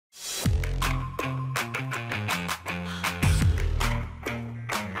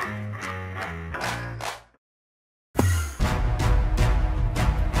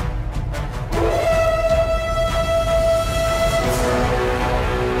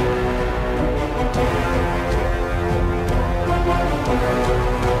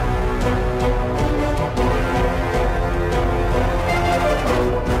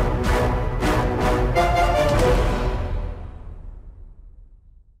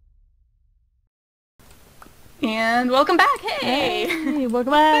And welcome back, hey! Hey,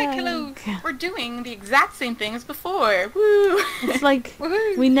 welcome Back, back. hello! We're doing the exact same thing as before, woo! It's like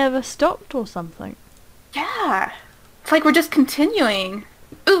Woohoo! we never stopped or something. Yeah! It's like we're just continuing.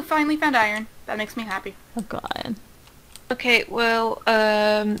 Ooh, finally found iron. That makes me happy. I've got iron. Okay, well,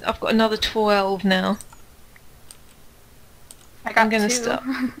 I've got another 12 now. I got I'm gonna two. stop.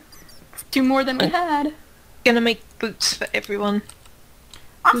 It's two more than we had. Gonna make boots for everyone.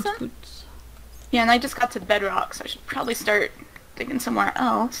 Awesome! Boots. Yeah, and I just got to bedrock, so I should probably start digging somewhere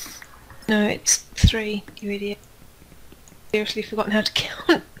else. No, it's 3, you idiot. Seriously forgotten how to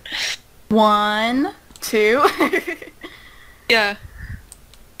count. 1, 2. Yeah.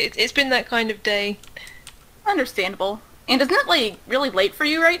 It's been that kind of day. Understandable. And isn't it, like, really late for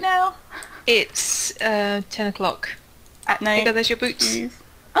you right now? It's 10 o'clock. At night? There, there's your boots. Jeez.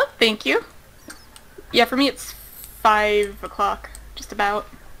 Oh, thank you. Yeah, for me it's 5 o'clock, just about.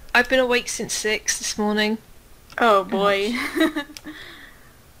 I've been awake since 6 this morning. Oh boy.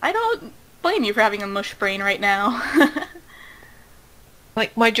 I don't blame you for having a mush brain right now.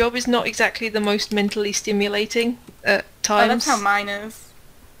 Like, my job is not exactly the most mentally stimulating at Oh, times. that's how mine is.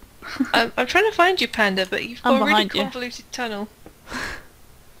 I'm trying to find you, Panda, but you've I'm got a really behind you. convoluted tunnel.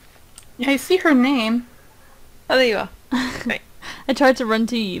 Yeah, I see her name. Oh, there you are. Right. I tried to run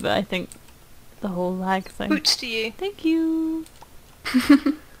to you, but I think the whole lag thing. Boots to you. Thank you.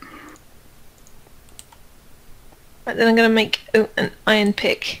 Right, then I'm gonna make an iron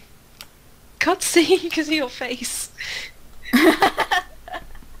pick. Can't see because of your face.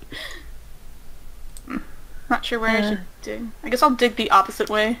 Not sure where I should dig. I guess I'll dig the opposite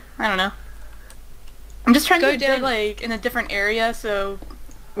way. I don't know. I'm just trying Go to down- dig like in a different area so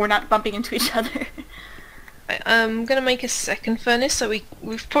we're not bumping into each other. I'm gonna make a second furnace, so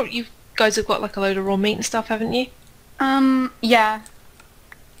we've probably you guys have got like a load of raw meat and stuff, haven't you? Yeah.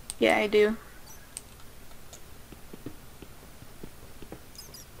 Yeah, I do.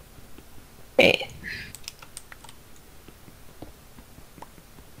 Okay.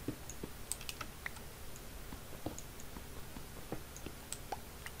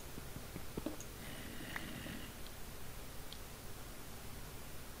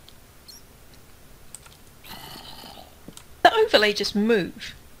 That overlay just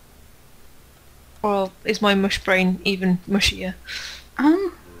move? Or is my mush brain even mushier? I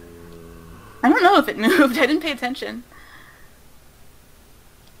don't know if it moved. I didn't pay attention.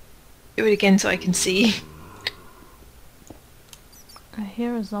 Do it again so I can see. I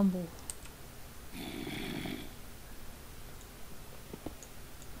hear a zombie.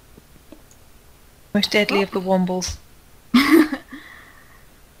 Most deadly of the wombles.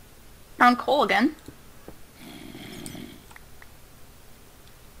 Found coal again.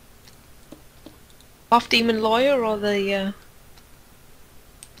 Half demon lawyer or the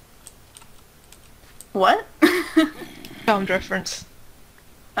What? charmed reference?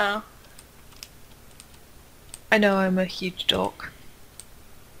 Oh. I know I'm a huge dork.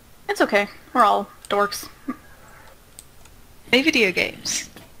 It's okay. We're all dorks. Play video games.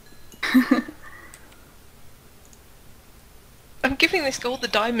 I'm giving this gold the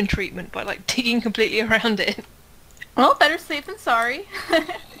diamond treatment by like digging completely around it. Well, better safe than sorry.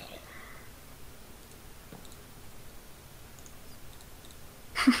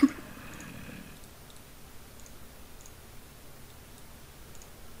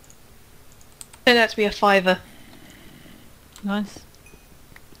 Turned out to be a 5er. Nice.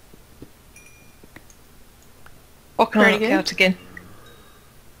 What can I Very knock good. out again?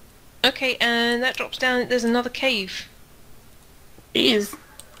 Okay, and that drops down. There's another cave. Jeez.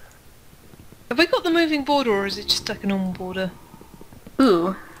 Have we got the moving border, or is it just like a normal border?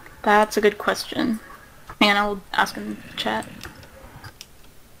 Ooh, that's a good question. And I will ask in chat.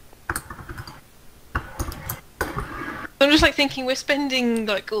 I'm just like thinking we're spending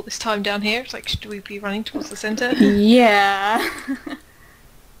like all this time down here. It's like, should we be running towards the center? Yeah.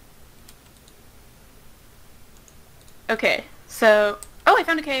 Okay, so... Oh, I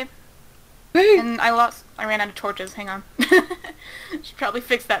found a cave. Woo! And I ran out of torches. Hang on. Should probably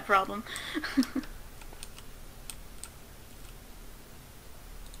fix that problem.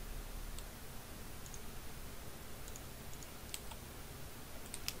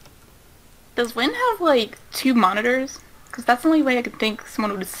 Does Win have, like, 2 monitors? Because that's the only way I could think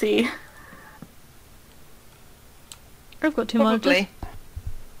someone would see. I've got two Probably.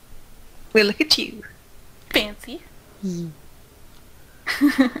 Well, look at you. Fancy. monitors.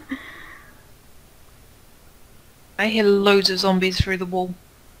 I hear loads of zombies through the wall.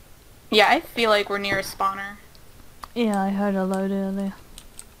 Yeah, I feel like we're near a spawner. Yeah, I heard a load earlier.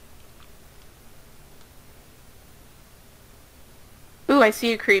 Ooh, I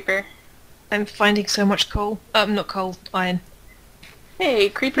see a creeper. I'm finding so much coal. Not coal, iron. Hey,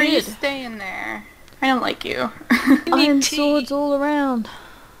 creeper, you Weird. stay in there. I don't like you. You need Iron tea. swords all around.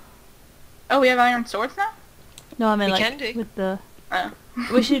 Oh, we have iron swords now? No, I mean We like can do. with the. Oh.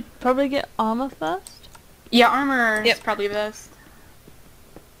 We should probably get armor first. Yeah, armor Yep. is probably best.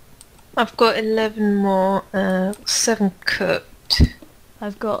 I've got 11 more, 7 cooked.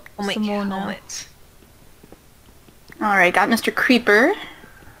 I've got I'll make some more now. helmets. Alright, got Mr. Creeper.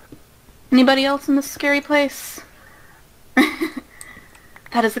 Anybody else in this scary place?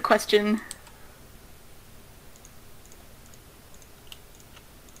 That is the question.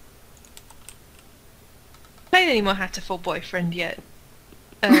 Played any more Hatterful Boyfriend yet?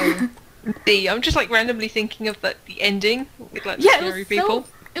 I'm just like randomly thinking of the ending with like the Yeah, scary people.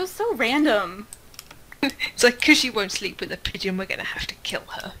 it was so random. It's like, because she won't sleep with a pigeon, we're gonna have to kill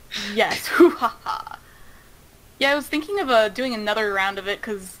her. Yes, hoo-ha-ha. Yeah, I was thinking of doing another round of it,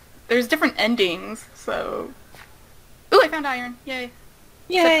 because there's different endings, so... Ooh, I found iron, yay.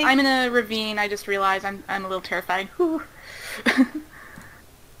 Yay! Except I'm in a ravine, I just realized I'm a little terrified. Whew.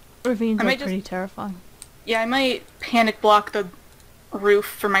 Ravines I are might just- pretty terrifying. Yeah, I might panic block the roof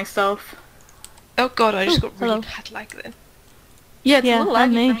for myself. Oh god, I just Ooh, got really hello. bad lag then. Yeah, it's Yeah, a little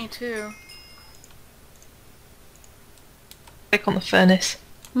and laggy me. for me too. Click on the furnace.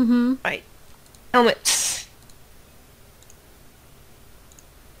 Mm-hmm. Right. Helmets.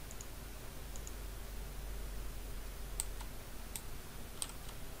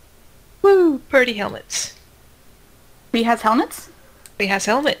 Woo! Pretty helmets. We has helmets? We has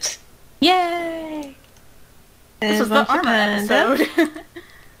helmets. Yay! There's This was one the for armor Panda. episode.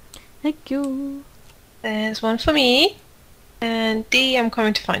 Thank you. There's one for me. And D, I'm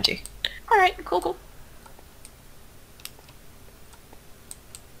coming to find you. Alright, cool.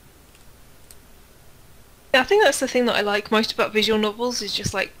 Yeah, I think that's the thing that I like most about visual novels, is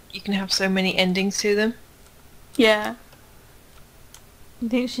just like, you can have so many endings to them. Yeah. I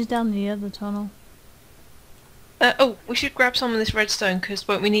think she's down the other tunnel. Oh, we should grab some of this redstone, because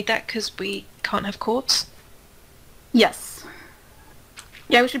won't we need that, because we can't have quartz? Yes.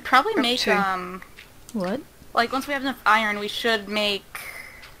 Yeah, we should probably Grab make, two. What? like, once we have enough iron, we should make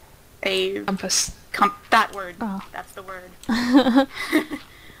a... Compass. that word. Oh. That's the word.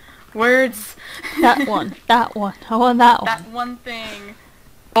 Words. That one. That one. I want that That one thing.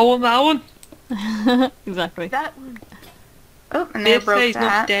 Oh, on that one! one. Exactly. That one. Oh, and there broke He's not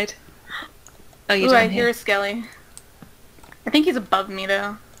that. dead. Oh, you're Ooh, I down hear here. a skelly. I think he's above me,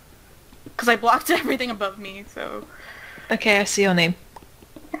 though. Because I blocked everything above me, so... Okay, I see your name.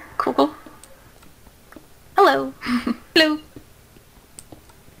 Cool. Hello. Hello.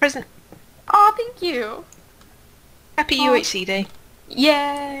 Present. Aw, thank you. Happy Aw. UHC Day.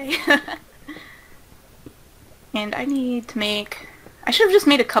 Yay! And I need to make... I should have just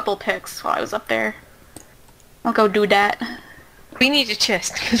made a couple picks while I was up there. I'll go do that. We need a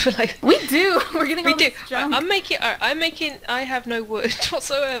chest, because we're like... We do! We're getting We all do. this junk. I have no wood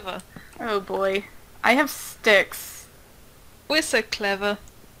whatsoever. Oh boy. I have sticks. We're so clever.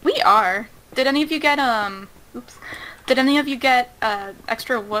 We are. Did any of you get, oops. Did any of you get,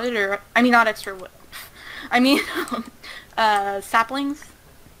 extra wood or... I mean, not extra wood. I mean, saplings?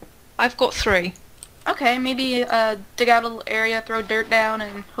 I've got 3. Okay, maybe, dig out a little area, throw dirt down,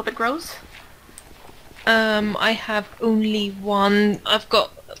 and hope it grows? I have only 1. I've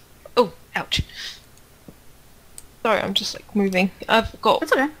got... Oh, ouch. Sorry, I'm just like moving. I've got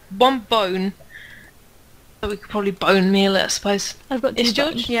That's okay. 1 bone. So we could probably bone meal it, I suppose. I've got Is two George?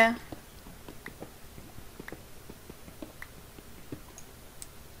 buttons. Yeah.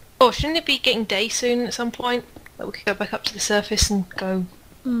 Oh, shouldn't it be getting day soon at some point? That we could go back up to the surface and go...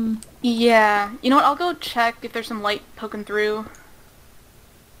 Mm. Yeah. You know what, I'll go check if there's some light poking through.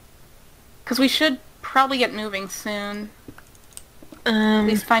 Because we should probably get moving soon. At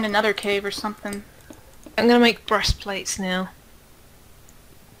least find another cave or something. I'm gonna make breastplates now.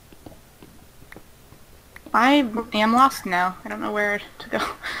 I am lost now. I don't know where to go.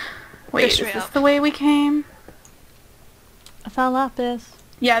 Wait, is straight this up. the way we came? I found lapis.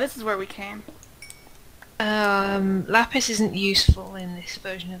 Yeah, this is where we came. Lapis isn't useful in this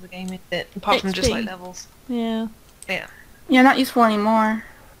version of the game, is it? Apart from just XP. like levels. Yeah. Yeah. Yeah, not useful anymore.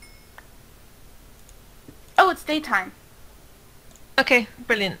 Oh, it's daytime. Okay,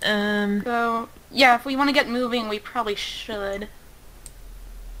 brilliant. So, yeah, if we want to get moving, we probably should.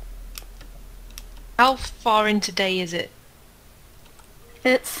 How far into day is it?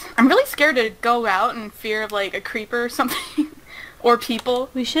 I'm really scared to go out in fear of, like, a creeper or something. Or people.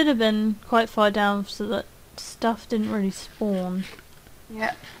 We should have been quite far down so that stuff didn't really spawn.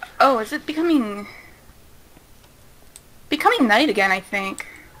 Yeah. Oh, is it becoming night again, I think?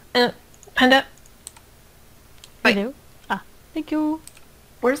 I Panda. Wait. Hello. Ah, thank you.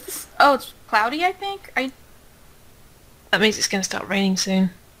 Where's this? Oh, it's cloudy, I think? That means it's going to start raining soon.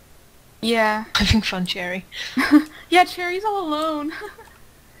 Yeah. Having fun, Cherry. Yeah, Cherry's all alone.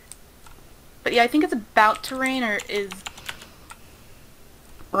 But yeah, I think it's about to rain, or is...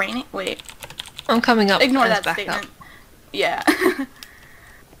 raining? Wait. I'm coming up. Ignore as that backup. statement. Yeah.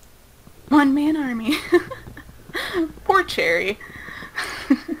 One-man army. Poor Cherry.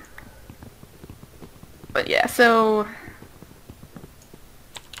 But yeah, so...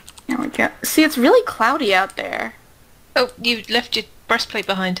 There we go. See, it's really cloudy out there. Oh, you left your breastplate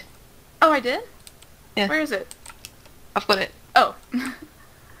behind. Oh, I did? Yeah. Where is it? I've got it. Oh.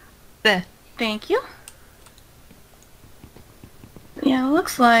 There. Thank you. Yeah, it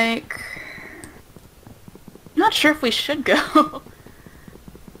looks like... I'm not sure if we should go.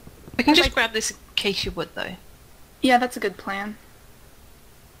 We can just grab this acacia wood, though. Yeah, that's a good plan.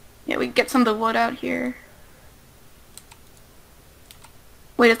 Yeah, we can get some of the wood out here.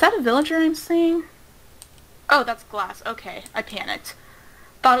 Wait, is that a villager I'm seeing? Oh, that's glass. Okay, I panicked.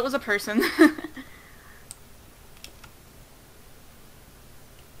 Thought it was a person.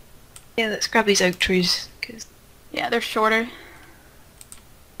 Yeah, let's grab these oak trees, Yeah, they're shorter.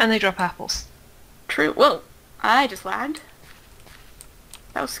 and they drop apples. True. Whoa, I just lagged.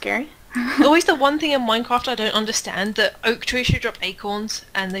 That was scary. Always the one thing in Minecraft I don't understand, that oak trees should drop acorns,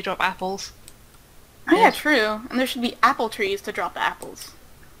 and they drop apples. Oh yeah, true. And there should be apple trees to drop the apples.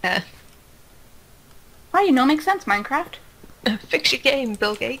 Yeah. Wow, you know, makes sense, Minecraft. Fix your game,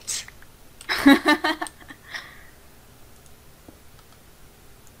 Bill Gates.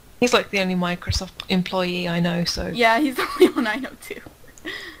 He's like the only Microsoft employee I know, so... Yeah, he's the only one I know too.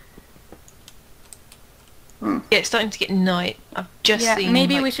 Yeah, it's starting to get night. I've just Yeah, seen...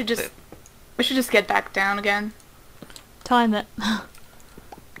 maybe like, we should just get back down again. Time it.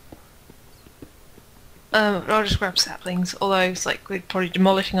 I'll just grab saplings, although it's like we're probably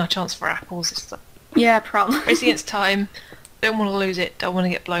demolishing our chance for apples. It's like, Yeah, probably. race against time. Don't want to lose it, don't want to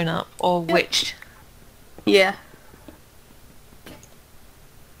get blown up, or witched. Yeah.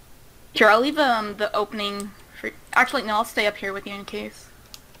 Here, I'll leave the opening for... Actually, no, I'll stay up here with you in case.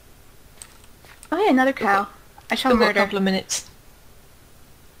 Oh yeah, another cow. I shall Still got a murder. couple of minutes.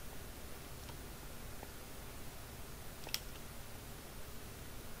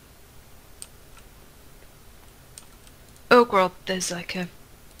 Oh god, there's like a...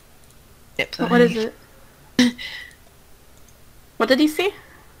 Yep, What is it? What did he see?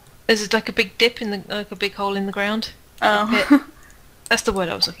 There's like a big dip in the... like a big hole in the ground. Oh. That's the word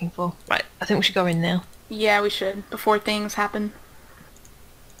I was looking for. Right, I think we should go in now. Yeah, we should, before things happen.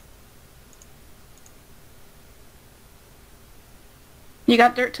 You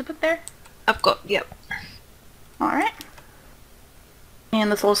got dirt to put there? I've got... yep. Alright.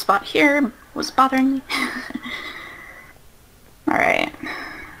 And this little spot here was bothering me. Alright.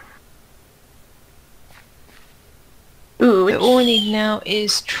 Ooh, So all we need now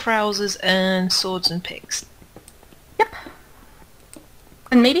is trousers and swords and picks. Yep.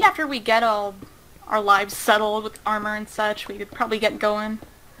 And maybe after we get all our lives settled with armor and such, we could probably get going.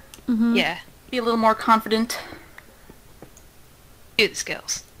 Mm-hmm. Yeah, Be a little more confident. do the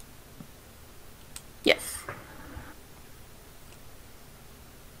skills. Yes.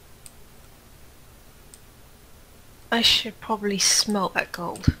 I should probably smelt that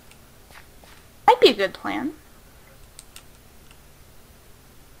gold. Might be a good plan.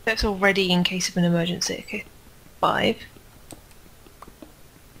 That's all ready in case of an emergency. Okay, 5.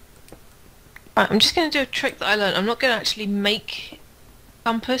 Right, I'm just going to do a trick that I learned. I'm not going to actually make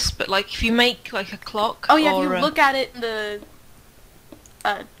compass, but like if you make like a clock. Oh yeah, or if you look at it in the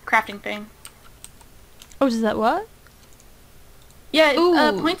crafting thing. Oh, does that work? Yeah, it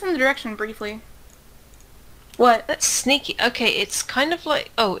Ooh. points in the direction briefly. What? That's sneaky. Okay, it's kind of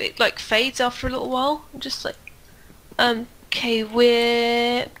like, oh, it like fades after a little while. I'm just like, okay,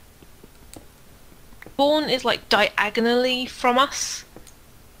 we're... Spawn is like diagonally from us,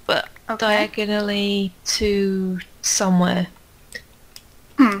 but Okay. diagonally to somewhere.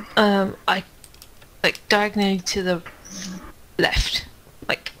 I like diagonally to the left.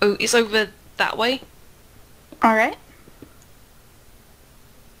 Like, oh, it's over that way. Alright.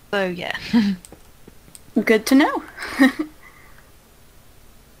 So yeah. Good to know.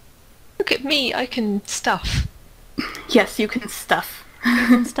 Look at me, I can stuff. Yes, you can stuff.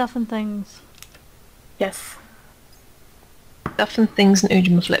 And stuff and things. Yes. Stuff and things and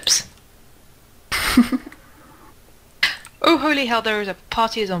Ujima flips. Oh, holy hell, there is a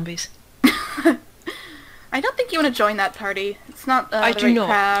party of zombies. I don't think you want to join that party. It's not I the do right not.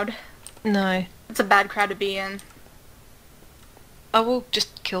 crowd. No. It's a bad crowd to be in. I will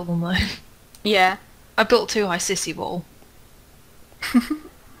just kill them though. Yeah. I built too high sissy wall.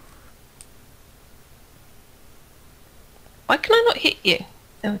 Why can I not hit you?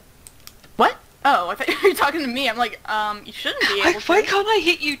 Oh. What? Oh, I thought you were talking to me. I'm like, you shouldn't be able to. Why can't I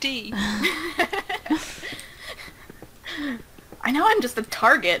hit you, D? I know I'm just a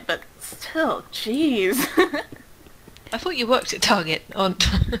target, but still, jeez. I thought you worked at Target. On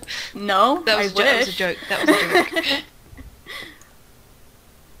No, that was I that was a wish. joke. That was a joke.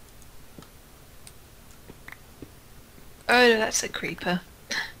 Oh, no, that's a creeper.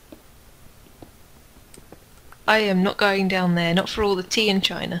 I am not going down there. Not for all the tea in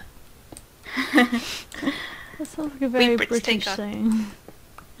China. That sounds like a very Brits British take our- saying.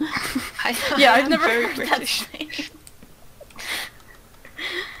 Yeah, I I've am never very heard British. that saying.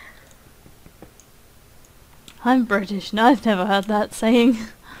 I'm British and I've never heard that saying.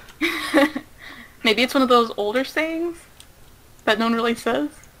 Maybe it's one of those older sayings that no one really says.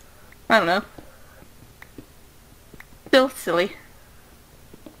 I don't know. Still silly.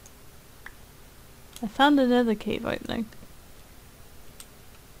 I found another cave opening.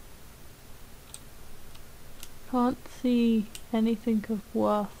 Can't see anything of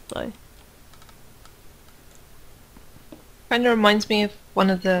worth though. Kind of reminds me of one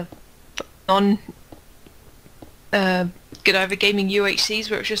of the non Godiva Gaming UHCs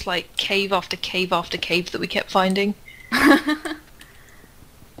where it's just like cave after cave after cave that we kept finding.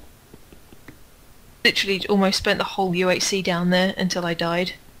 Literally almost spent the whole UHC down there until I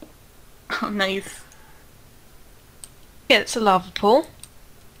died. Oh, nice. Yeah, it's a lava pool.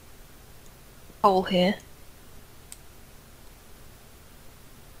 Hole here.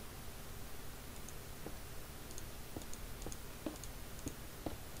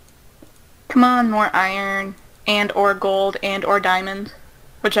 Come on, more iron, and or gold, and or diamond.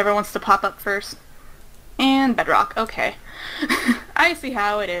 Whichever wants to pop up first. And bedrock, okay. I see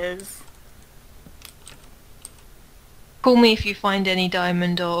how it is. Call me if you find any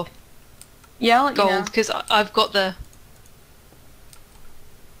diamond or Yeah, I'll let you know. gold, because I've got the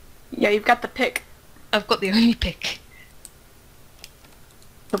Yeah, you've got the pick. only pick.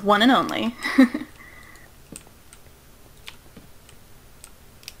 The one and only.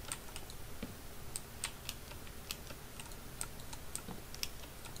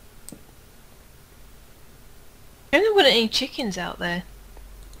 I don't know what any chickens out there.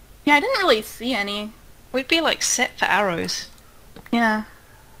 Yeah, I didn't really see any. We'd be like set for arrows. Yeah.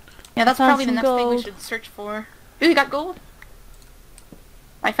 Yeah, that's Found probably the some next thing we gold. should search for. Ooh, you got gold?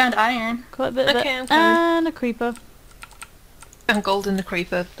 I found iron. Quite a bit of Okay, it. I'm coming. And a creeper. And golden the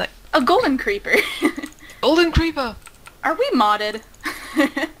creeper. Like A golden creeper. golden creeper! Are we modded?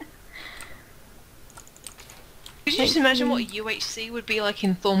 Could you just imagine what a UHC would be like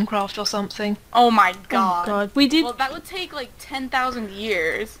in Thorncraft or something? Oh my Oh god. god. We did Well, that would take like 10,000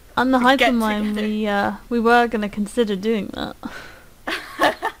 years. on the to get hyper mine together. we were gonna consider doing that.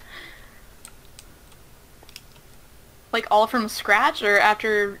 Like all from scratch, or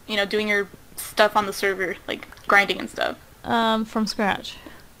after, you know, doing your stuff on the server, like grinding and stuff? From scratch.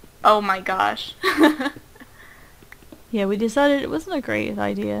 Oh my gosh. Yeah, we decided it wasn't a great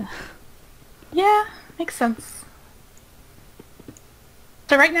idea. Yeah, makes sense.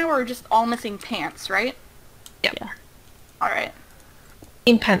 So right now we're just all missing pants, right? Yep. Yeah. Alright.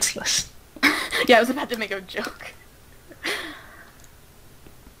 In pantsless. Yeah, I was about to make a joke.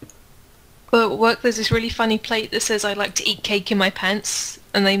 But at work there's this really funny plate that says I like to eat cake in my pants,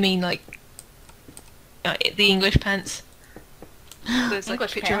 and they mean like the English pants. There's like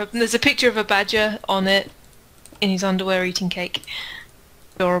English a picture pants? there's a picture of a badger on it in his underwear eating cake.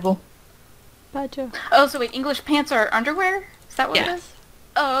 Adorable. Badger. Oh, so wait, English pants are underwear? Is that what Yeah. it is?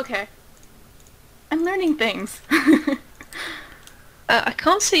 Oh, okay. I'm learning things. I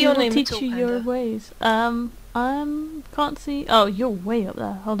can't see We your will name teach at all, you your Panda. ways. Can't see. Oh, you're way up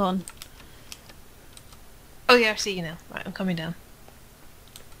there. Hold on. Oh yeah, I see you now. Right, I'm coming down.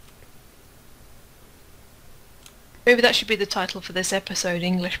 Maybe that should be the title for this episode,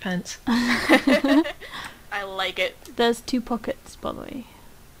 English Pants. I like it. There's 2 pockets, by the way.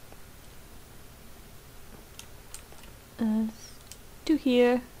 There's 2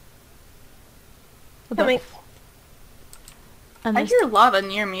 here. Coming. And I there's, hear lava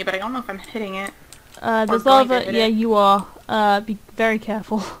near me, but I don't know if I'm hitting it. there's going to lava. hit Yeah, it. you are. Be very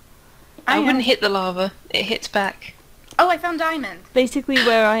careful. I am. wouldn't hit the lava. It hits back. Oh, I found diamond. Basically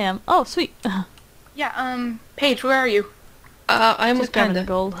where I am. Oh, sweet. Yeah, Paige, where are you? I'm Just with grabbing the Panda.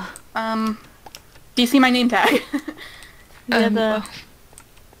 gold. Do you see my name tag? Yeah, well, Here,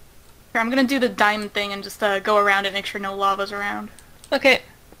 I'm gonna do the diamond thing and just go around it, make sure no lava's around. okay.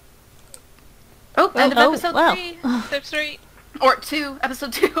 Oh, end of oh, episode wow. 3. Step 3. Or 2,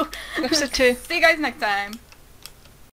 episode 2. Episode 2. See you guys next time.